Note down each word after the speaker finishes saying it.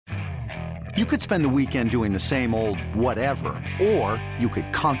You could spend the weekend doing the same old whatever, or you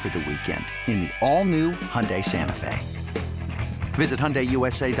could conquer the weekend in the all-new Hyundai Santa Fe. Visit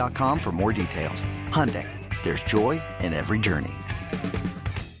HyundaiUSA.com for more details. Hyundai, there's joy in every journey.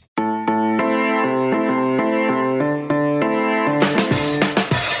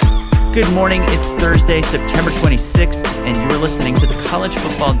 Good morning, it's Thursday, September 26th, and you're listening to the College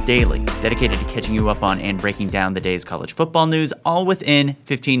Football Daily, dedicated to catching you up on and breaking down the day's college football news, all within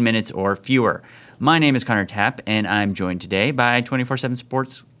 15 minutes or fewer. My name is Connor Tapp, and I'm joined today by 24/7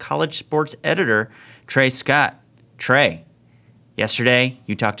 Sports college sports editor Trey Scott. Trey, yesterday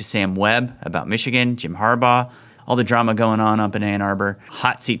you talked to Sam Webb about Michigan, Jim Harbaugh, all the drama going on up in Ann Arbor.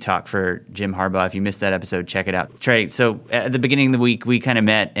 Hot seat talk for Jim Harbaugh. If you missed that episode, check it out. Trey, so at the beginning of the week, we kind of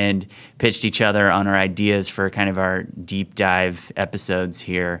met and pitched each other on our ideas for kind of our deep dive episodes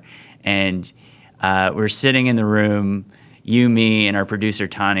here. And we're sitting in the room, you, me, and our producer,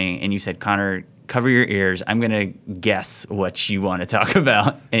 Tani, and you said, Connor, cover your ears. I'm going to guess what you want to talk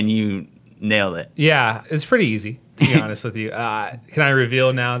about. And you nailed it. Yeah, it's pretty easy, to be honest with you. Can I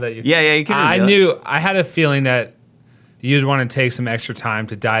reveal now that you... Yeah, you can reveal I had a feeling that you'd want to take some extra time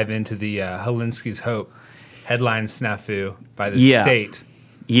to dive into the Helinski's Hope headline snafu by the state.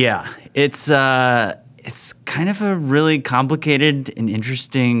 Yeah, it's kind of a really complicated and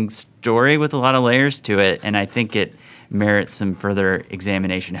interesting story with a lot of layers to it, and I think it merits some further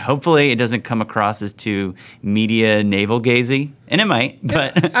examination. Hopefully it doesn't come across as too media navel-gazy, and it might,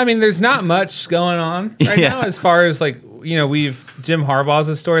 but... I mean, there's not much going on right now as far as, like, you know, Jim Harbaugh's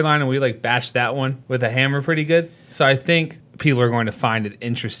a storyline, and we, like, bashed that one with a hammer pretty good. So I think people are going to find it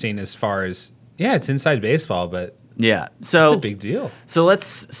interesting as far as, it's inside baseball, but... Yeah, so it's a big deal. So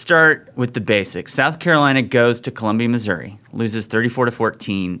let's start with the basics. South Carolina goes to Columbia, Missouri, loses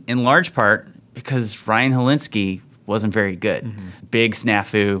 34-14, in large part because Ryan Helinski wasn't very good. Mm-hmm. Big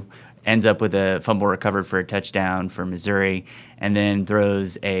snafu, ends up with a fumble recovered for a touchdown for Missouri, and then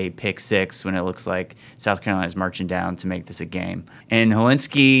throws a pick six when it looks like South Carolina's marching down to make this a game. And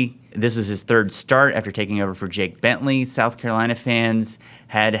Helinski, this was his third start after taking over for Jake Bentley. South Carolina fans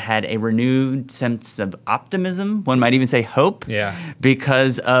had a renewed sense of optimism, one might even say hope,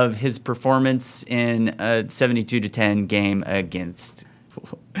 because of his performance in a 72-10 game against...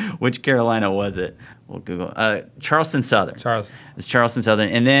 Which Carolina was it? We'll Google. Charleston Southern. It's Charleston Southern.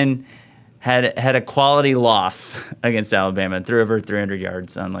 And then had a quality loss against Alabama. Threw over 300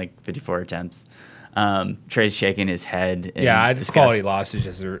 yards on like 54 attempts. Trey's shaking his head. Quality loss is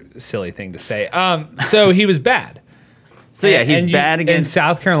just a silly thing to say. So he was bad. He's bad against... And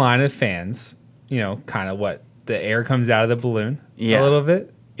South Carolina fans, kind of what? The air comes out of the balloon a little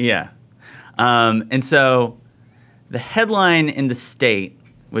bit? Yeah. And so... The headline in the State,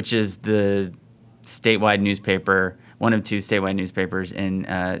 which is the statewide newspaper, one of two statewide newspapers in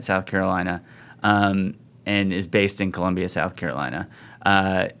South Carolina, and is based in Columbia, South Carolina.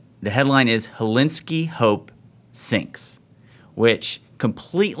 The headline is Helinski Hope Sinks, which,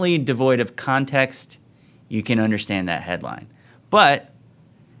 completely devoid of context, you can understand that headline. But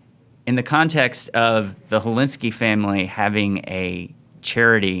in the context of the Helinski family having a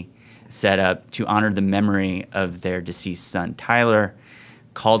charity set up to honor the memory of their deceased son, Tyler,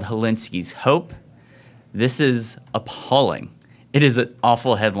 called Helinski's Hope. This is appalling. It is an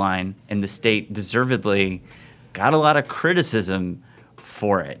awful headline, and the State deservedly got a lot of criticism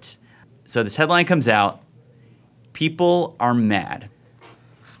for it. So this headline comes out. People are mad.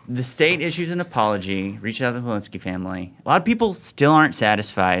 The State issues an apology, reaches out to the Helinski family. A lot of people still aren't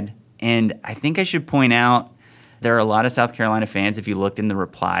satisfied, and I think I should point out there are a lot of South Carolina fans, if you looked in the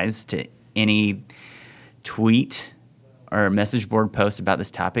replies to any tweet or message board post about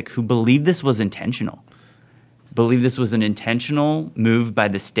this topic, who believe this was intentional. Believe this was an intentional move by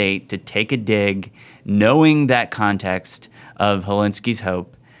the State to take a dig, knowing that context of Helinski's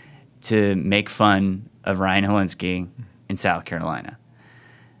Hope, to make fun of Ryan Helinski in South Carolina.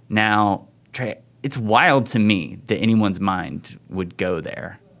 Now, Trey, it's wild to me that anyone's mind would go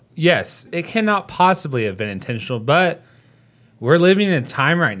there. Yes, it cannot possibly have been intentional, but we're living in a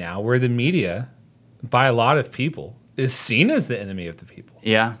time right now where the media, by a lot of people, is seen as the enemy of the people.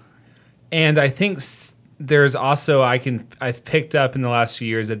 Yeah. And I think there's also, I've picked up in the last few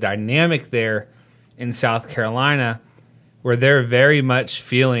years a dynamic there in South Carolina where they're very much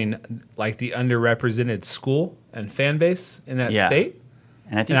feeling like the underrepresented school and fan base in that state.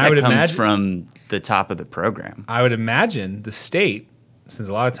 And I think that comes from the top of the program. I would imagine the State spends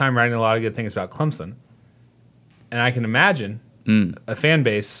a lot of time writing a lot of good things about Clemson. And I can imagine a fan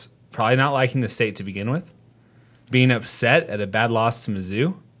base probably not liking the State to begin with, being upset at a bad loss to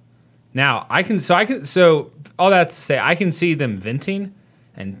Mizzou. Now, all that to say, I can see them venting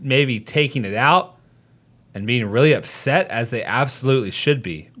and maybe taking it out and being really upset, as they absolutely should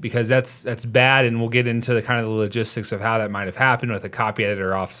be, because that's bad, and we'll get into the kind of the logistics of how that might have happened with a copy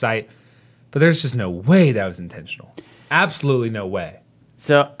editor off site. But there's just no way that was intentional. Absolutely no way.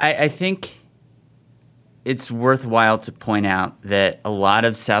 So I think it's worthwhile to point out that a lot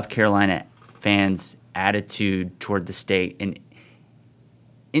of South Carolina fans' attitude toward the state and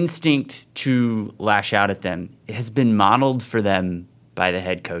instinct to lash out at them has been modeled for them by the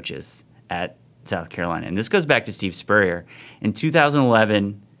head coaches at South Carolina. And this goes back to Steve Spurrier. In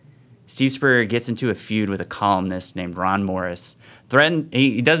 2011, Steve Spurrier gets into a feud with a columnist named Ron Morris.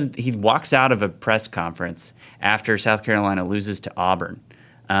 He walks out of a press conference after South Carolina loses to Auburn,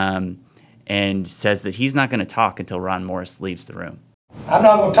 and says that he's not going to talk until Ron Morris leaves the room. I'm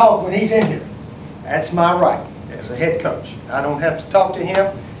not going to talk when he's in here. That's my right as a head coach. I don't have to talk to him,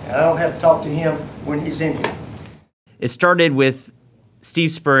 and I don't have to talk to him when he's in here. It started with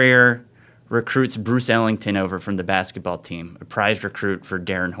Steve Spurrier recruits Bruce Ellington over from the basketball team, a prized recruit for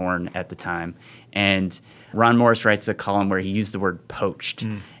Darren Horn at the time. And Ron Morris writes a column where he used the word poached.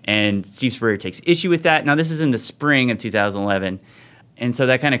 And Steve Spurrier takes issue with that. Now, this is in the spring of 2011. And so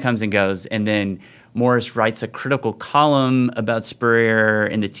that kind of comes and goes. And then Morris writes a critical column about Spurrier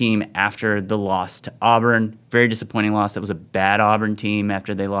and the team after the loss to Auburn. Very disappointing loss. That was a bad Auburn team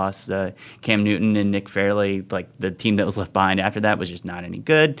after they lost Cam Newton and Nick Fairley. Like, the team that was left behind after that was just not any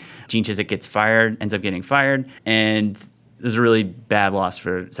good. Gene Chizik ends up getting fired. And it was a really bad loss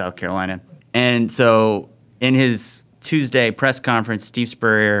for South Carolina. And so in his Tuesday press conference, Steve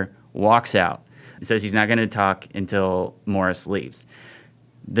Spurrier walks out. He says he's not going to talk until Morris leaves.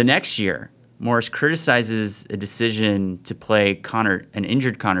 The next year, Morris criticizes a decision to play an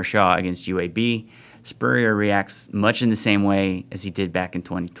injured Connor Shaw against UAB. Spurrier reacts much in the same way as he did back in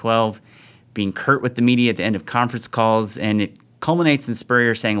 2012, being curt with the media at the end of conference calls, and it culminates in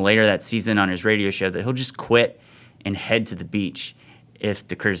Spurrier saying later that season on his radio show that he'll just quit and head to the beach if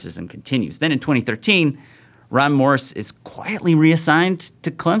the criticism continues. Then in 2013, Ron Morris is quietly reassigned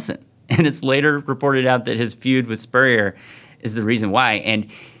to Clemson, and it's later reported out that his feud with Spurrier is the reason why. And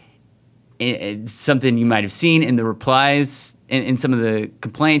it's something you might have seen in the replies in some of the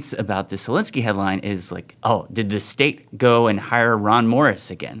complaints about this Helinski headline is like, oh, did the state go and hire Ron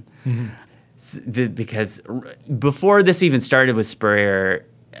Morris again? Because before this even started with Spurrier,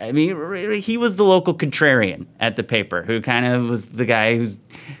 I mean, he was the local contrarian at the paper who kind of was the guy who's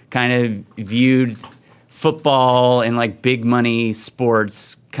kind of viewed football and like big money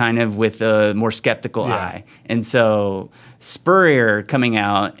sports kind of with a more skeptical eye. And so Spurrier coming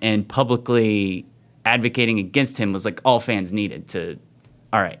out and publicly advocating against him was like all fans needed to,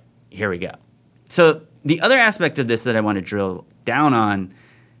 all right, here we go. So the other aspect of this that I want to drill down on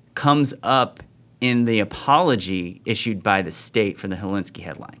comes up in the apology issued by the state for the Helinski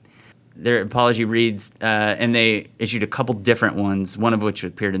headline. Their apology reads, and they issued a couple different ones, one of which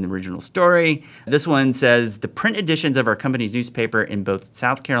appeared in the original story. This one says, the print editions of our company's newspaper in both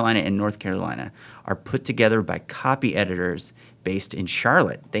South Carolina and North Carolina are put together by copy editors based in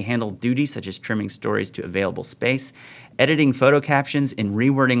Charlotte. They handle duties such as trimming stories to available space, editing photo captions, and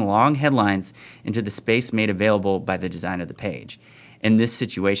rewording long headlines into the space made available by the design of the page. In this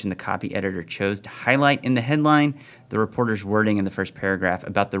situation, the copy editor chose to highlight in the headline the reporter's wording in the first paragraph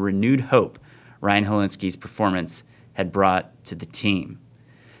about the renewed hope Ryan Helinski's performance had brought to the team.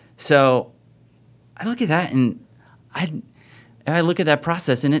 So I look at that and I look at that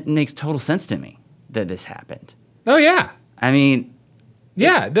process and it makes total sense to me that this happened. Oh, yeah. I mean...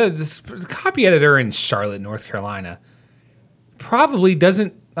 Yeah, the copy editor in Charlotte, North Carolina probably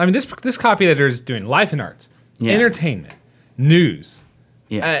doesn't... I mean, this copy editor is doing life and arts, entertainment, news,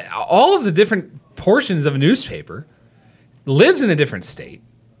 all of the different portions of a newspaper, lives in a different state,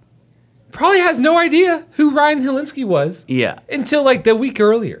 probably has no idea who Ryan Helinski was until like the week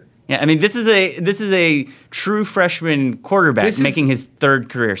earlier. Yeah, I mean, this is a true freshman quarterback making his third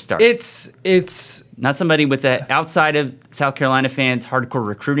career start. It's not somebody with outside of South Carolina fans, hardcore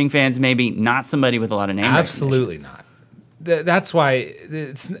recruiting fans, maybe not somebody with a lot of name recognition. Absolutely not. That's why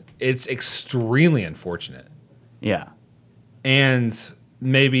it's extremely unfortunate. Yeah. And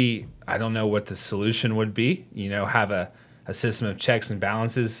maybe, I don't know what the solution would be, have a system of checks and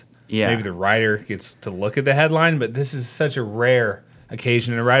balances. Yeah. Maybe the writer gets to look at the headline, but this is such a rare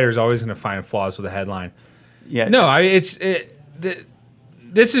occasion, and a writer is always going to find flaws with a headline. Yeah. No, this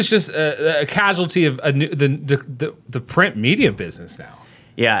is just a casualty of the print media business now.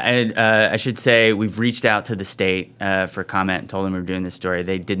 Yeah, and I should say we've reached out to the state for comment and told them we were doing this story.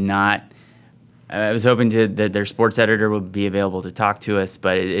 They did not. I was hoping that their sports editor would be available to talk to us,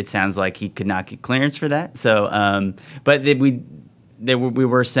 but it sounds like he could not get clearance for that. So, but we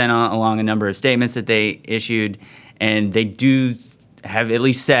were sent along a number of statements that they issued, and they do have at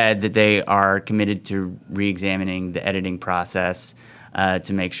least said that they are committed to re-examining the editing process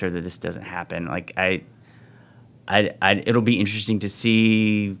to make sure that this doesn't happen. Like it'll be interesting to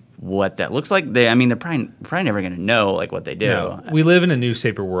see what that looks like. They're probably never going to know like what they do. No, we live in a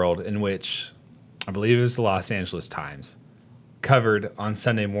newspaper world in which I believe it was the Los Angeles Times covered on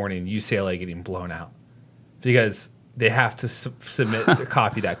Sunday morning UCLA getting blown out because they have to submit their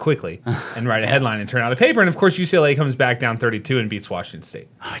copy that quickly and write a headline and turn out a paper. And of course, UCLA comes back down 32 and beats Washington State.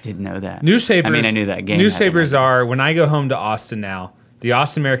 Oh, I didn't know that. Newspapers. I knew that game. Newspapers are, when I go home to Austin now, the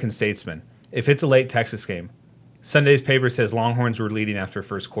Austin American Statesman, if it's a late Texas game, Sunday's paper says Longhorns were leading after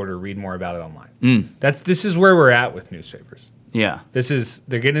first quarter. Read more about it online. This is where we're at with newspapers. Yeah.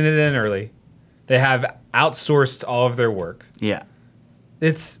 They're getting it in early. They have outsourced all of their work. Yeah.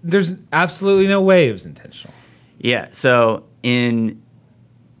 There's absolutely no way it was intentional. Yeah, so the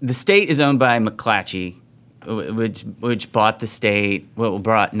state is owned by McClatchy, which bought the state,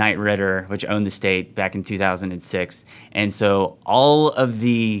 brought Knight Ridder, which owned the state back in 2006. And so all of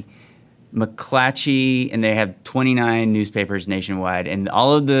the McClatchy, and they have 29 newspapers nationwide, and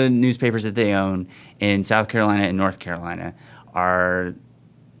all of the newspapers that they own in South Carolina and North Carolina are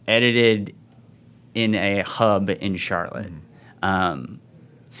edited in a hub in Charlotte.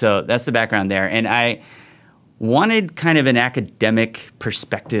 So that's the background there. And I wanted kind of an academic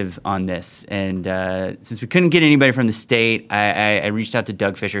perspective on this. And since we couldn't get anybody from the state, I reached out to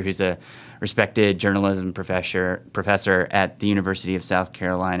Doug Fisher, who's a respected journalism professor at the University of South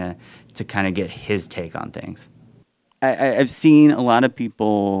Carolina, to kind of get his take on things. I've seen a lot of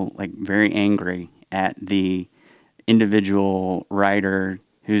people like very angry at the individual writer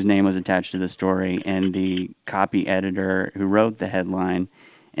whose name was attached to the story and the copy editor who wrote the headline.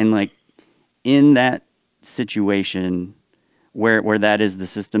 And like in that situation where that is the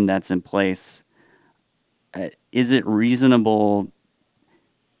system that's in place, is it reasonable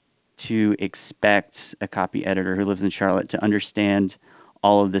to expect a copy editor who lives in Charlotte to understand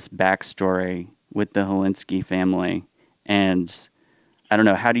all of this backstory with the Holinsky family? And I don't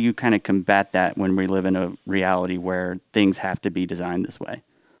know, how do you kind of combat that when we live in a reality where things have to be designed this way?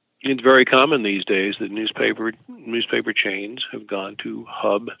 It's very common these days that newspaper chains have gone to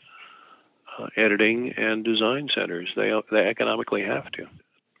hub editing and design centers. They economically have to.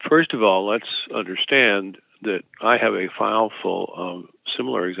 First of all, let's understand that I have a file full of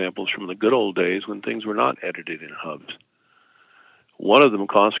similar examples from the good old days when things were not edited in hubs. One of them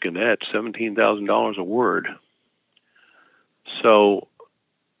cost Gannett $17,000 a word. So,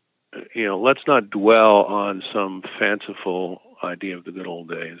 let's not dwell on some fanciful idea of the good old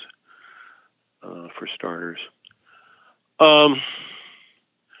days, for starters.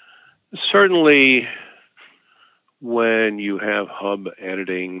 Certainly, when you have hub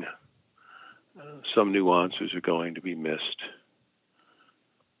editing, some nuances are going to be missed.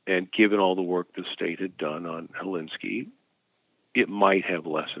 And given all the work the state had done on Holinsky, it might have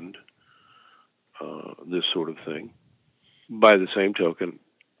lessened this sort of thing. By the same token,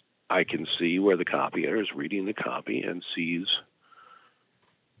 I can see where the copy editor is reading the copy and sees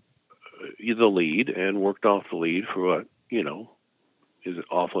the lead and worked off the lead for what, is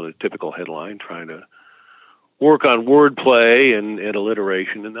often a typical headline, trying to work on wordplay and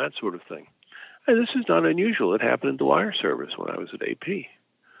alliteration and that sort of thing. And this is not unusual. It happened in the wire service when I was at AP.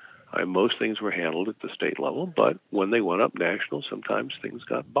 Most things were handled at the state level, but when they went up national, sometimes things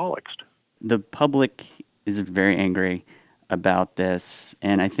got bollocksed. The public is very angry about this,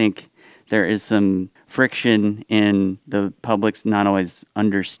 and I think there is some friction in the public's not always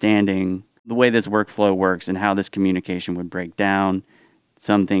understanding the way this workflow works and how this communication would break down.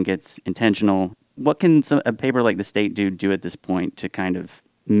 Some think it's intentional. What can a paper like the State do at this point to kind of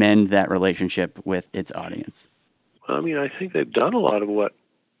mend that relationship with its audience? I think they've done a lot of what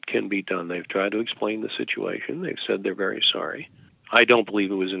can be done. They've tried to explain the situation. They've said they're very sorry. I don't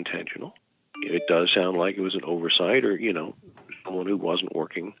believe it was intentional. It does sound like it was an oversight or, someone who wasn't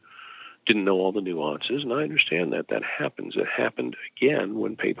working, didn't know all the nuances, and I understand that. That happens. It happened again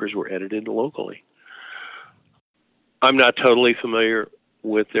when papers were edited locally. I'm not totally familiar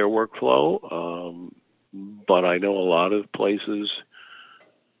with their workflow, but I know a lot of places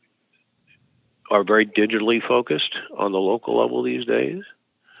are very digitally focused on the local level these days,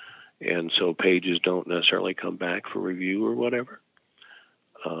 and so pages don't necessarily come back for review or whatever.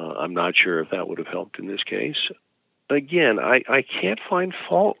 I'm not sure if that would have helped in this case. Again, I can't find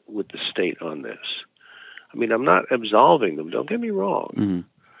fault with the state on this. I'm not absolving them. Don't get me wrong. Mm-hmm.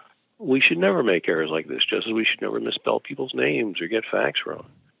 We should never make errors like this, just as we should never misspell people's names or get facts wrong.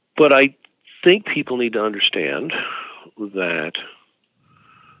 But I think people need to understand that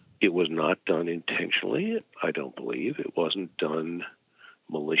It was not done intentionally, I don't believe. It wasn't done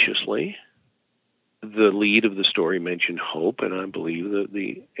maliciously. The lead of the story mentioned hope, and I believe that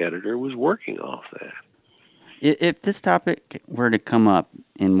the editor was working off that. If this topic were to come up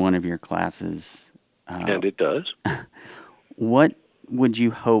in one of your classes, And it does. what would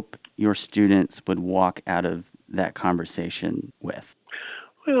you hope your students would walk out of that conversation with?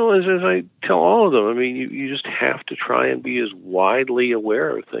 Well, as I tell all of them, I mean, you just have to try and be as widely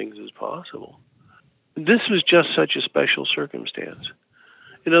aware of things as possible. This was just such a special circumstance.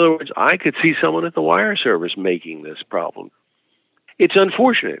 In other words, I could see someone at the wire service making this problem. It's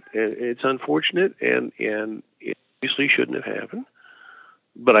unfortunate. It's unfortunate, and it obviously shouldn't have happened.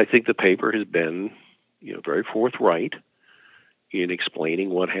 But I think the paper has been, very forthright in explaining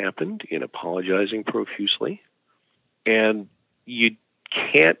what happened, in apologizing profusely. And you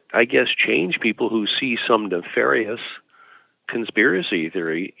can't, I guess, change people who see some nefarious conspiracy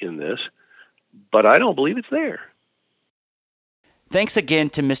theory in this, but I don't believe it's there. Thanks again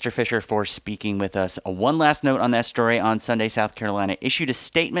to Mr. Fisher for speaking with us. One last note on that story. On Sunday, South Carolina issued a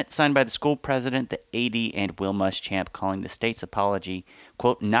statement signed by the school president, the AD, and Will Muschamp, calling the state's apology,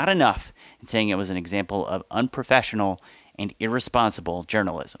 quote, not enough, and saying it was an example of unprofessional and irresponsible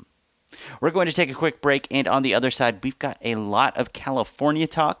journalism. We're going to take a quick break, and on the other side, we've got a lot of California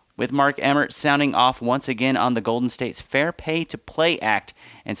talk, with Mark Emmert sounding off once again on the Golden State's Fair Pay to Play Act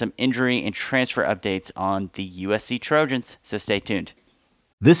and some injury and transfer updates on the USC Trojans, so stay tuned.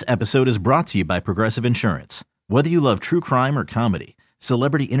 This episode is brought to you by Progressive Insurance. Whether you love true crime or comedy,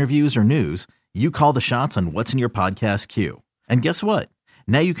 celebrity interviews or news, you call the shots on what's in your podcast queue. And guess what?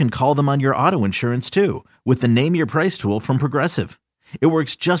 Now you can call them on your auto insurance too with the Name Your Price tool from Progressive. It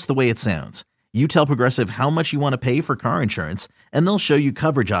works just the way it sounds. You tell Progressive how much you want to pay for car insurance, and they'll show you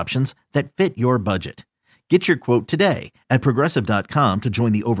coverage options that fit your budget. Get your quote today at Progressive.com to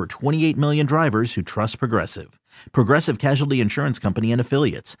join the over 28 million drivers who trust Progressive. Progressive Casualty Insurance Company and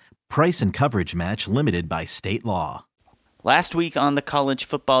Affiliates. Price and coverage match limited by state law. Last week on the College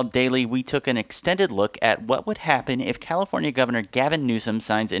Football Daily, we took an extended look at what would happen if California Governor Gavin Newsom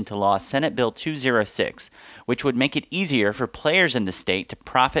signs into law Senate Bill 206, which would make it easier for players in the state to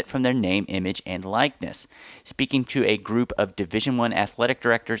profit from their name, image, and likeness. Speaking to a group of Division I athletic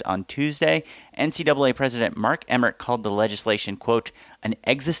directors on Tuesday, NCAA President Mark Emmert called the legislation, quote, an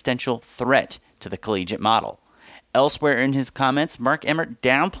existential threat to the collegiate model. Elsewhere in his comments, Mark Emmert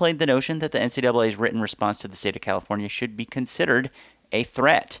downplayed the notion that the NCAA's written response to the state of California should be considered a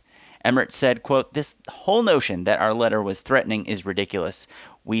threat. Emmert said, quote, this whole notion that our letter was threatening is ridiculous.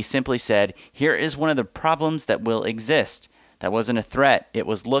 We simply said, here is one of the problems that will exist. That wasn't a threat. It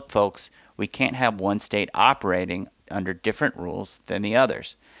was, look, folks, we can't have one state operating under different rules than the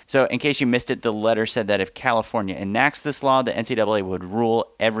others. So in case you missed it, the letter said that if California enacts this law, the NCAA would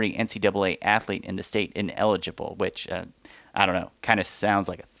rule every NCAA athlete in the state ineligible, which, I don't know, kind of sounds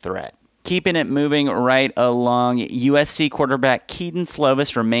like a threat. Keeping it moving right along, USC quarterback Kedon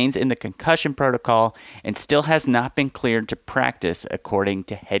Slovis remains in the concussion protocol and still has not been cleared to practice, according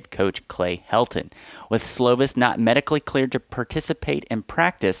to head coach Clay Helton. With Slovis not medically cleared to participate in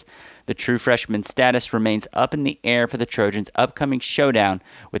practice, the true freshman status remains up in the air for the Trojans' upcoming showdown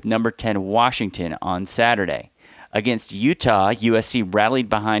with number 10 Washington on Saturday. Against Utah, USC rallied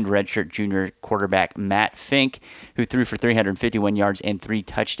behind redshirt junior quarterback Matt Fink, who threw for 351 yards and 3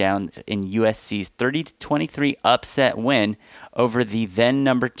 touchdowns in USC's 30-23 upset win over the then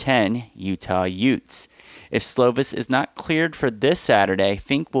number 10 Utah Utes. If Slovis is not cleared for this Saturday,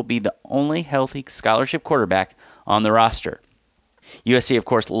 Fink will be the only healthy scholarship quarterback on the roster. USC, of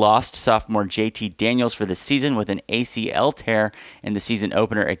course, lost sophomore JT Daniels for the season with an ACL tear in the season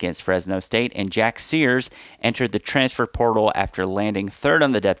opener against Fresno State, and Jack Sears entered the transfer portal after landing third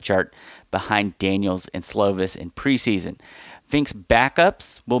on the depth chart behind Daniels and Slovis in preseason. Fink's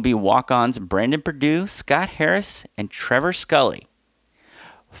backups will be walk-ons Brandon Perdue, Scott Harris, and Trevor Scully.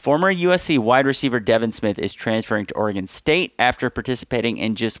 Former USC wide receiver Devin Smith is transferring to Oregon State after participating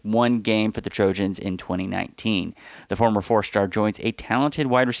in just one game for the Trojans in 2019. The former four-star joins a talented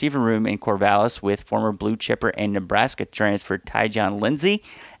wide receiver room in Corvallis with former blue chipper and Nebraska transfer Tyjon Lindsey,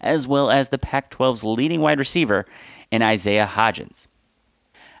 as well as the Pac-12's leading wide receiver in Isaiah Hodgins.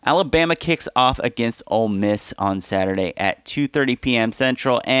 Alabama kicks off against Ole Miss on Saturday at 2:30 p.m.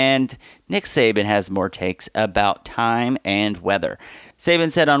 Central, and Nick Saban has more takes about time and weather.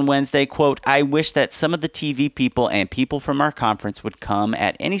 Saban said on Wednesday, quote, I wish that some of the TV people and people from our conference would come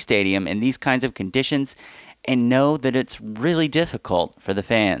at any stadium in these kinds of conditions and know that it's really difficult for the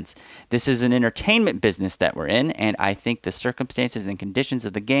fans. This is an entertainment business that we're in, and I think the circumstances and conditions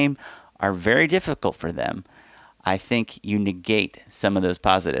of the game are very difficult for them. I think you negate some of those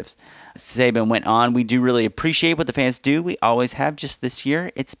positives. Saban went on, we do really appreciate what the fans do. We always have. Just this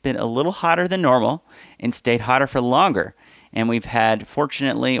year, it's been a little hotter than normal and stayed hotter for longer. And we've had,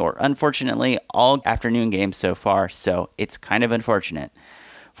 fortunately or unfortunately, all afternoon games so far. So it's kind of unfortunate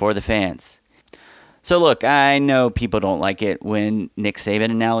for the fans. So look, I know people don't like it when Nick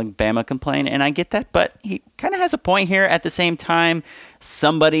Saban and Alabama complain, and I get that, but he kind of has a point here. At the same time,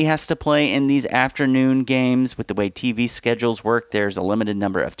 somebody has to play in these afternoon games. With the way TV schedules work, there's a limited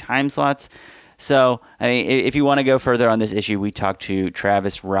number of time slots. So, I mean, if you want to go further on this issue, we talked to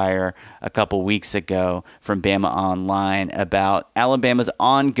Travis Reier a couple weeks ago from Bama Online about Alabama's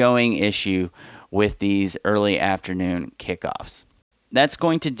ongoing issue with these early afternoon kickoffs. That's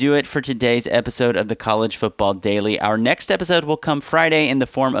going to do it for today's episode of the College Football Daily. Our next episode will come Friday in the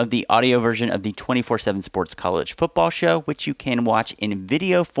form of the audio version of the 24/7 Sports College Football Show, which you can watch in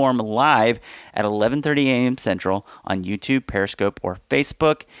video form live at 11:30 a.m. Central on YouTube, Periscope, or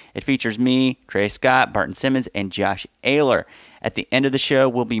Facebook. It features me, Trey Scott, Barton Simmons, and Josh Ayler. At the end of the show,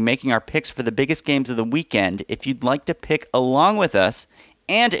 we'll be making our picks for the biggest games of the weekend. If you'd like to pick along with us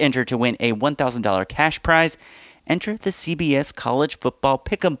and enter to win a $1,000 cash prize, enter the CBS College Football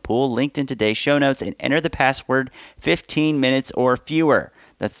Pick'em Pool linked in today's show notes and enter the password 15 minutes or fewer.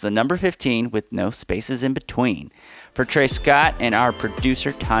 That's the number 15 with no spaces in between. For Trey Scott and our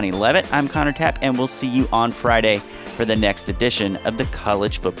producer, Tani Levitt, I'm Connor Tapp, and we'll see you on Friday for the next edition of the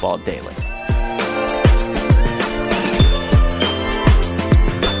College Football Daily.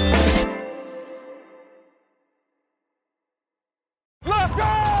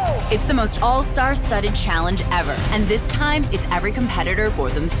 It's the most all-star studded challenge ever. And this time, it's every competitor for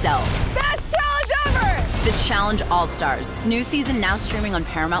themselves. Best challenge ever! The Challenge All-Stars. New season now streaming on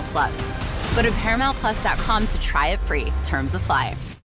Paramount+. Go to ParamountPlus.com to try it free. Terms apply.